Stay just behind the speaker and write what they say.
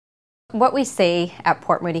What we say at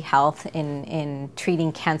Port Moody Health in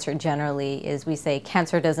treating cancer generally is we say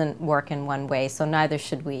cancer doesn't work in one way, so neither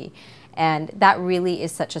should we. And that really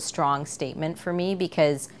is such a strong statement for me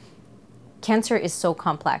because cancer is so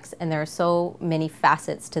complex and there are so many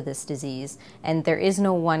facets to this disease, and there is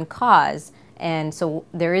no one cause, and so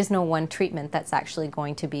there is no one treatment that's actually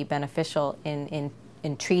going to be beneficial in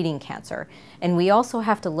treating cancer. And we also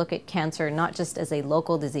have to look at cancer not just as a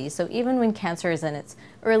local disease. So even when cancer is in its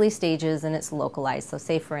early stages and it's localized, so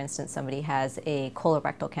say for instance somebody has a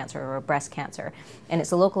colorectal cancer or a breast cancer and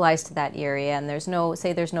it's localized to that area and there's no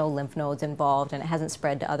lymph nodes involved and it hasn't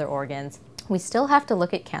spread to other organs, we still have to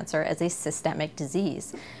look at cancer as a systemic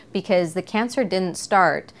disease because the cancer didn't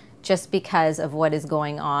start just because of what is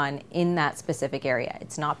going on in that specific area.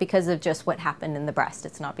 It's not because of just what happened in the breast.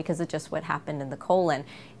 It's not because of just what happened in the colon.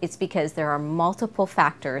 It's because there are multiple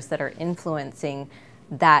factors that are influencing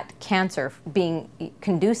that cancer being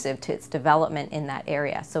conducive to its development in that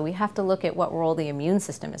area. So we have to look at what role the immune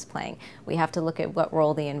system is playing. We have to look at what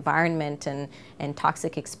role the environment and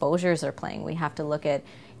toxic exposures are playing. We have to look at,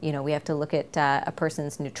 a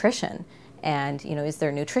person's nutrition. And, is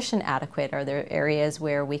their nutrition adequate? Are there areas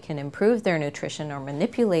where we can improve their nutrition or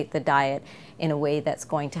manipulate the diet in a way that's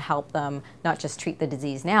going to help them not just treat the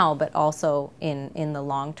disease now, but also in the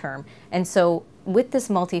long term? And so with this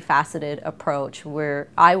multifaceted approach, where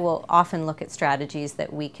I will often look at strategies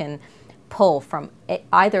that we can pull from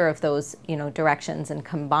either of those directions and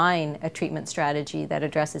combine a treatment strategy that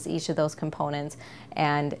addresses each of those components.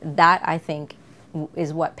 And that, I think,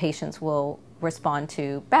 is what patients will respond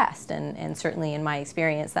to best, and certainly in my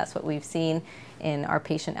experience that's what we've seen in our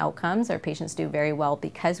patient outcomes. Our patients do very well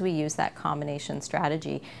because we use that combination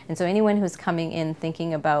strategy. And so anyone who's coming in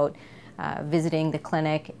thinking about visiting the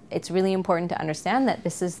clinic, it's really important to understand that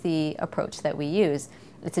this is the approach that we use.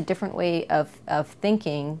 It's a different way of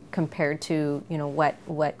thinking compared to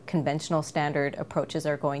what conventional standard approaches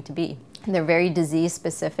are going to be. And they're very disease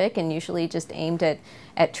specific and usually just aimed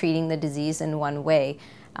at treating the disease in one way.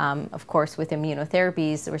 Of course, with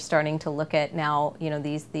immunotherapies, we're starting to look at now,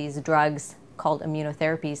 these drugs called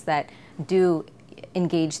immunotherapies that do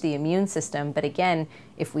engage the immune system. But again,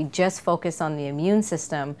 if we just focus on the immune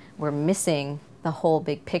system, we're missing the whole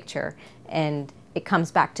big picture. And it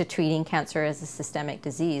comes back to treating cancer as a systemic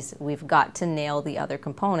disease. We've got to nail the other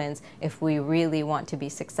components if we really want to be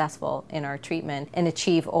successful in our treatment and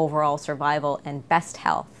achieve overall survival and best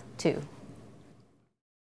health too.